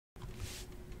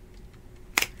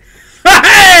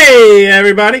Hey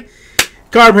everybody,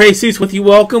 RPAs with you.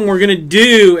 Welcome. We're gonna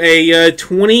do a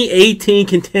 2018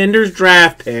 Contenders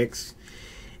draft picks.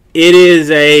 It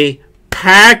is a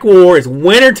pack war. It's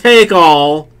winner take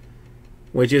all,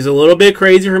 which is a little bit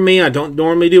crazy for me. I don't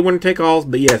normally do winner take alls,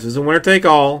 but yes, it's a winner take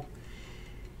all.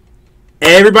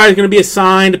 Everybody's gonna be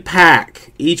assigned a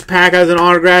pack. Each pack has an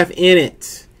autograph in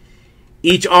it.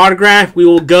 Each autograph we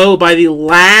will go by the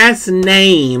last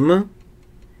name,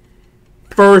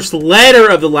 first letter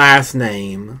of the last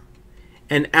name,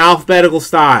 and alphabetical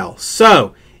style.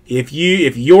 So if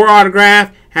your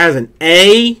autograph has an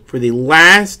A for the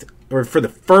last or for the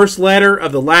first letter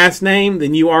of the last name,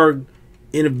 then you are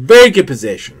in a very good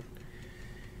position.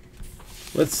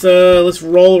 Let's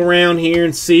roll around here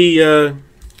and see what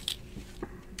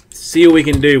we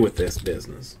can do with this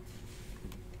business.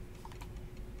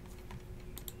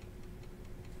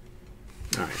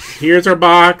 All right, here's our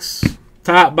box.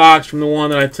 Top box from the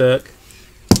one that I took.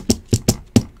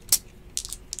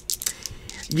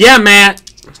 Yeah, Matt,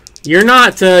 you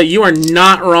are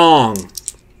not wrong.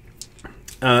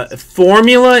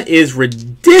 Formula is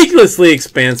ridiculously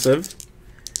expensive.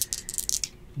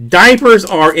 Diapers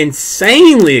are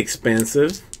insanely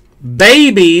expensive.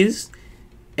 Babies,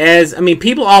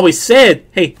 people always said,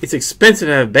 hey, it's expensive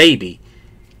to have a baby.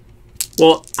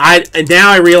 Well, now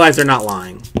I realize they're not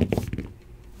lying.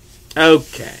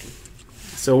 Okay.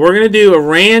 So we're going to do a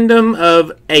random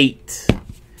of 8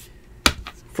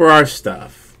 for our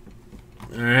stuff.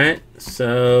 Alright,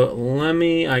 so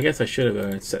I guess I should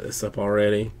have set this up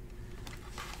already,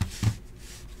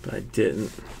 but I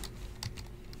didn't.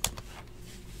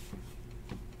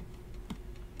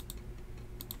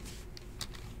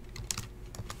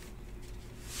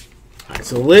 Alright,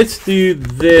 so let's do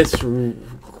this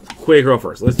quick real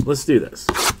first. Let's do this.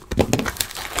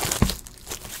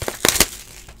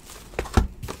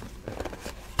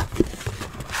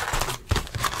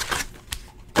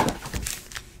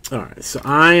 Alright, so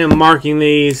I am marking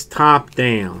these top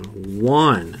down.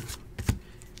 1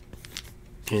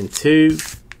 and 2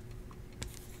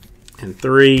 and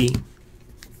 3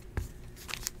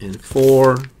 and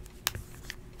 4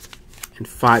 and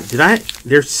 5.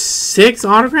 There's 6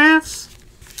 autographs?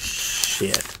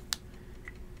 Shit.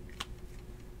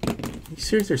 Are you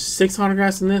serious? There's 6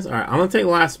 autographs in this? Alright, I'm going to take the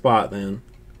last spot then.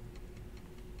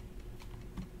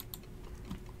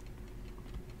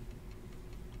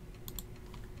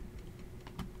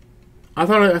 I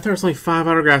thought there was only 5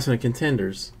 autographs in a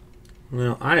Contenders.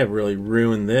 Well, I have really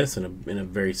ruined this in a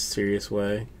very serious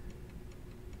way.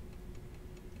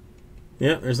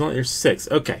 Yeah, there's 6.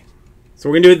 Okay, so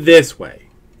we're gonna do it this way.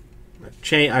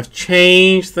 I've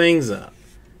changed things up.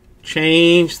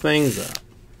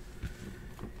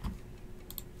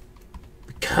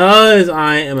 Because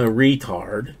I am a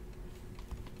retard,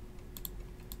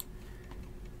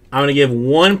 I'm gonna give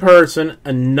one person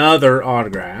another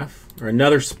autograph. Or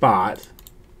another spot,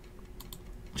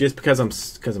 just because I'm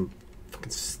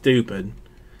fucking stupid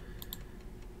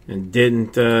and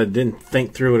didn't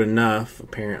think through it enough,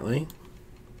 apparently.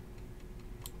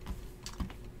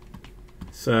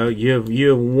 So you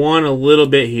have won a little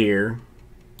bit here.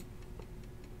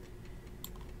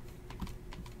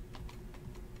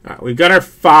 All right, we've got our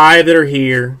 5 that are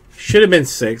here. Should have been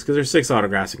 6 because there's 6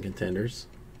 autographs in Contenders.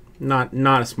 Not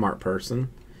a smart person.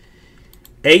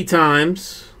 8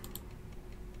 times.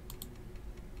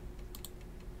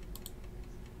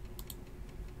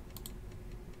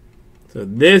 So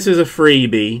this is a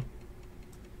freebie.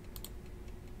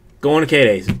 Going to Kate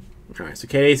Acey. Alright, so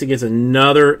Kate Acey gets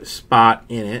another spot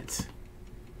in it.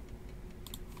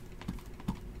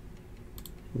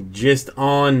 Just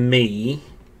on me.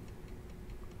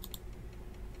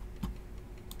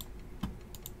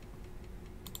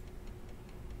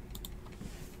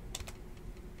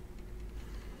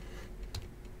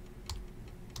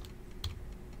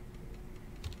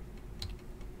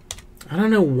 I don't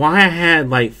know why I had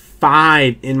like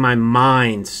 5 in my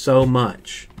mind so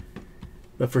much,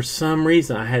 but for some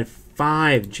reason I had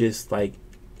 5 just like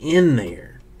in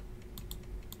there.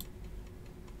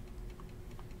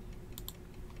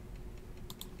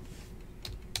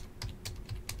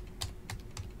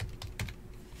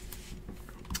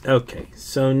 Okay,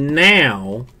 so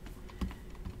now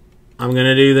I'm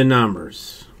gonna do the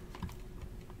numbers.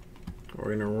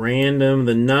 We're gonna random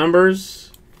the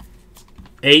numbers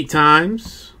 8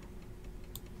 times.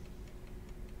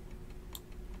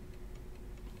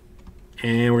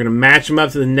 And we're going to match them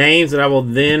up to the names that I will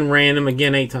then random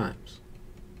again 8 times.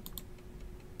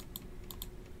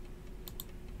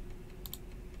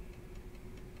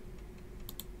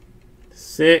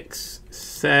 6,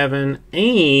 7,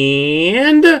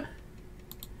 and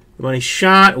The money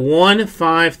shot 1,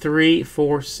 5, 3,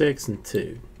 4, 6, and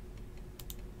 2.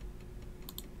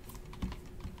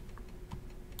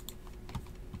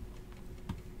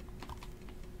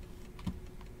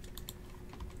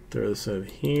 Throw this over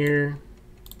here.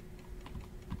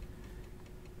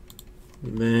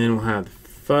 And then we'll have the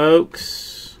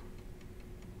folks.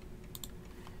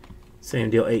 Same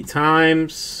deal 8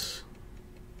 times.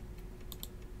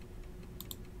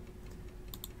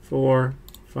 4,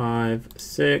 5,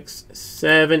 6,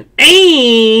 7,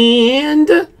 and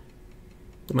the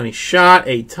money shot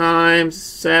 8 times.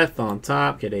 Seth on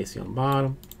top, get AC on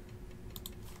bottom.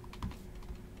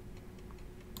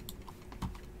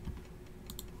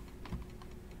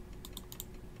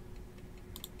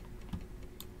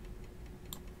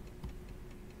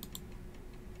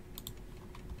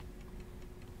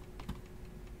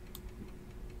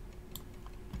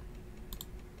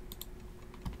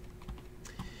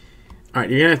 All right,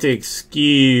 you're going to have to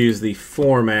excuse the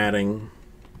formatting.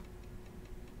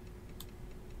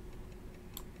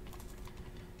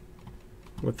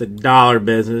 With the dollar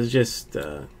business,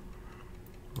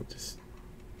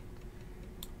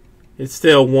 it's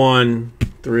still 1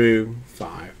 through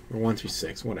 5, or 1 through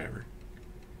 6, whatever.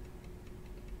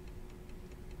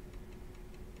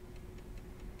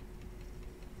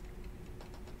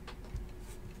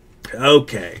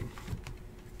 Okay.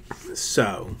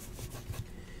 So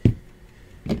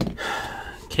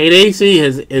Kate AC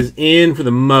is in for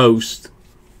the most.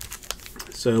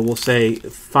 So we'll say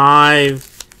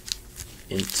 5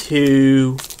 and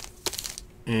 2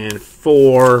 and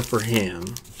 4 for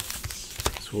him.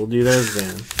 So we'll do those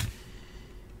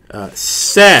then.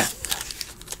 Seth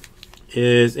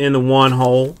is in the 1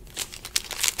 hole.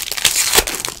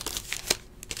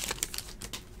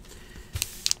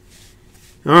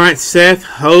 All right, Seth,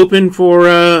 hoping for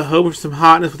some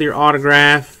hotness with your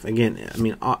autograph. Again, I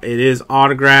mean, it is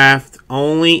autographed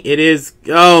only. It is,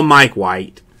 oh, Mike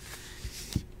White.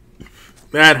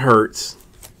 That hurts.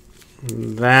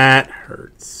 That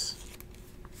hurts.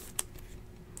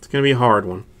 It's going to be a hard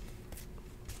one.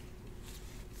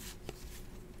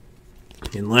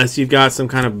 Unless you've got some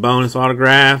kind of bonus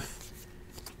autograph.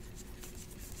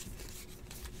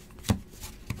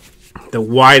 The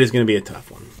White is going to be a tough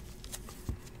one.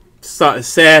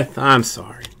 Seth, I'm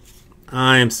sorry.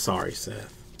 I'm sorry,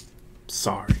 Seth.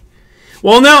 Sorry.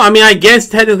 Well, no, I mean, I guess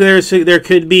technically there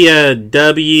could be a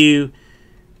WH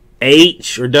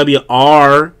or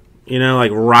WR, you know,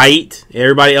 like Wright.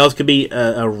 Everybody else could be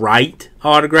a Wright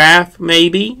autograph,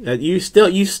 maybe. You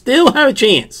still have a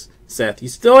chance, Seth. You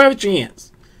still have a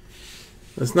chance.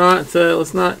 Let's not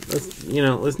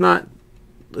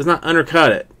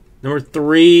undercut it. Number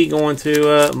 3 going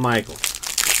to Michael.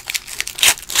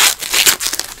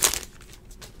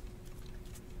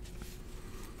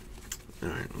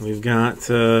 We've got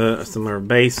some of our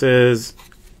bases.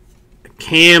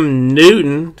 Cam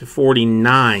Newton to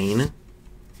 49. I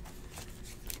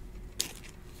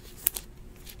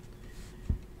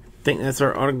think that's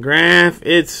our autograph.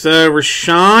 It's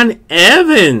Rashawn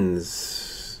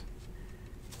Evans.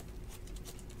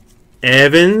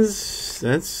 Evans.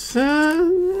 That's I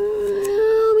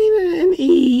mean an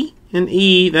E. An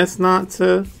E. That's not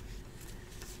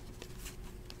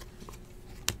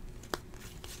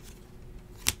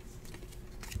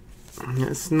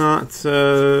it's not, you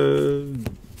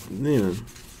know,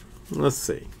 let's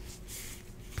see.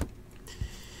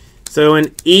 So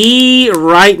an E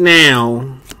right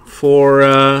now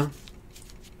for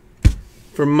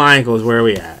Michael is where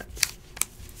we at.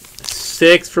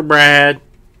 6 for Brad.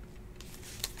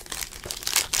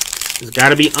 It's got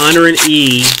to be under an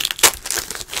E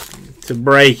to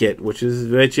break it, which is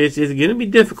going to be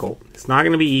difficult. It's not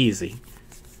going to be easy.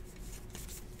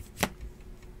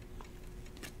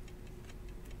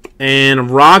 And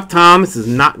Rock Thomas is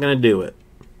not going to do it.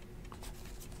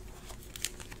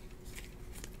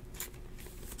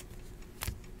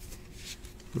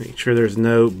 Make sure there's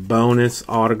no bonus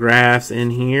autographs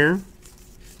in here.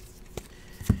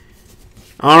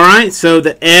 All right, so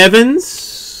the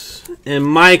Evans and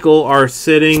Michael are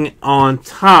sitting on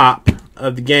top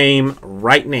of the game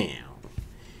right now.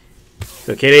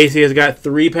 So KDAC has got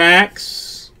 3 packs.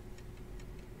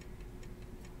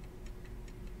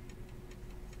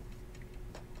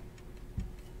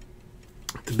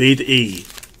 To beat the E.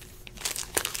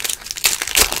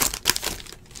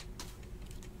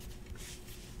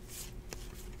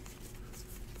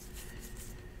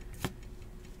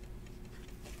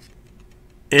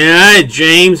 And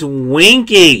James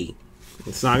Winky.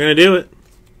 It's not going to do it.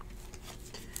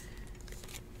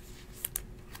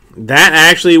 That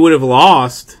actually would have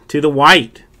lost to the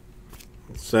White.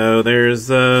 So there's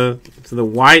so the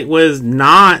white was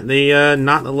not the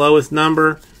lowest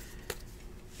number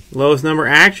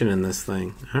action in this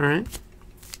thing. All right.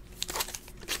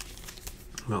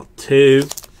 Well, 2.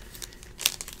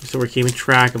 So we're keeping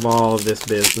track of all of this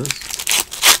business.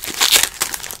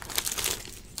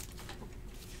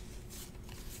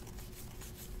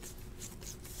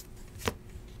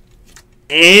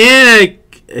 And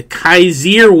a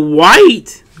Kaiser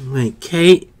white. Wait,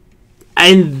 Kate.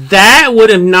 And that would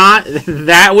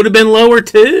have been lower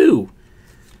too.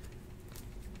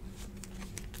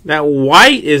 That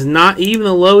white is not even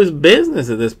the lowest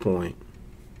business at this point.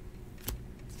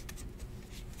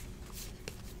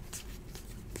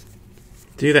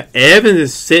 Dude, the Evans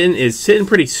is sitting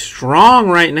pretty strong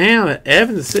right now. The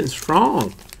Evans is sitting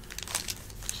strong.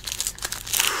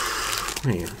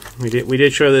 Man, we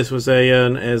did show this was a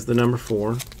as the number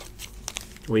 4.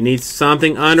 We need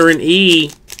something under an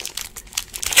E.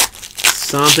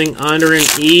 Something under an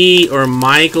E, or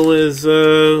Michael is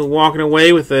walking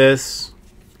away with this.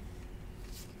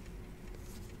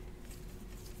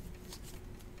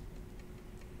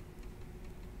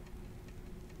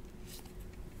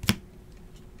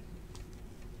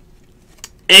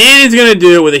 And he's going to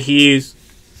do it with a Hughes.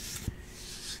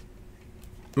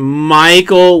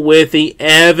 Michael with the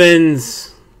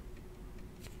Evans.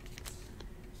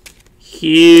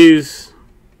 Hughes.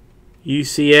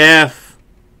 UCF.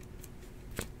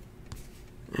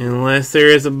 Unless there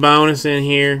is a bonus in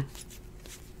here.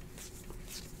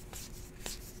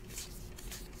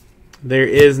 There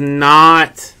is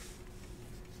not.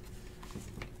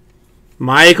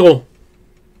 Michael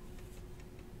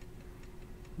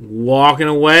walking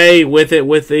away with it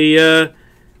with the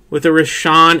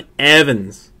Rashawn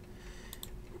Evans.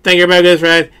 Thank you everybody. Goes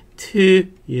right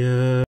to you.